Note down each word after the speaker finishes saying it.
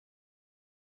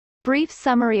Brief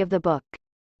summary of the book.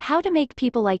 How to Make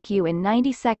People Like You in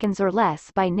 90 Seconds or Less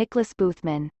by Nicholas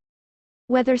Boothman.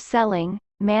 Whether selling,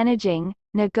 managing,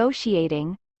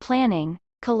 negotiating, planning,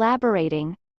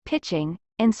 collaborating, pitching,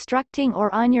 instructing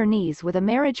or on your knees with a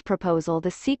marriage proposal,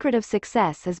 the secret of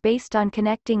success is based on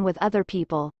connecting with other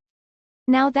people.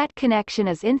 Now that connection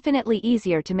is infinitely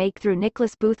easier to make through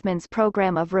Nicholas Boothman's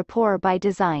program of Rapport by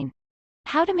Design.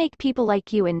 How to Make People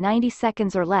Like You in 90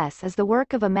 Seconds or Less is the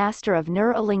work of a master of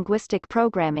neuro-linguistic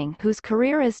programming whose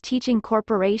career is teaching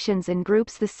corporations and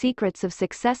groups the secrets of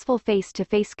successful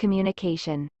face-to-face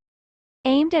communication.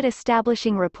 Aimed at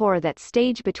establishing rapport, that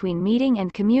stage between meeting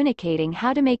and communicating,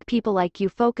 How to Make People Like You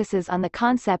focuses on the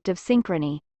concept of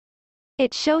synchrony.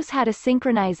 It shows how to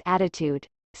synchronize attitude,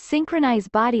 synchronize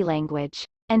body language,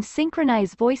 and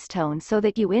synchronize voice tone so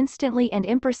that you instantly and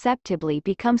imperceptibly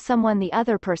become someone the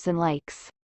other person likes.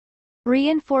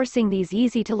 Reinforcing these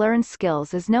easy-to-learn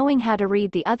skills is knowing how to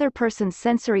read the other person's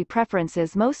sensory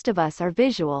preferences. Most of us are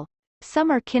visual, some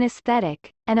are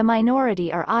kinesthetic, and a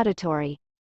minority are auditory.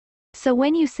 So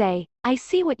when you say, "I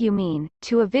see what you mean,"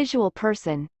 to a visual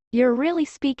person, you're really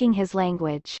speaking his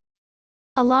language.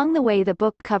 Along the way, the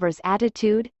book covers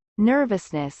attitude,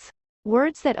 nervousness,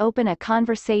 words that open a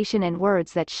conversation and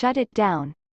words that shut it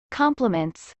down,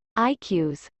 compliments,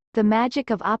 IQs, the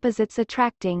magic of opposites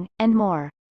attracting, and more.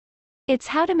 It's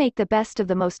how to make the best of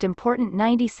the most important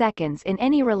 90 seconds in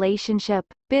any relationship,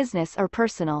 business or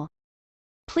personal.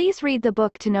 Please read the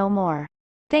book to know more.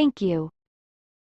 Thank you.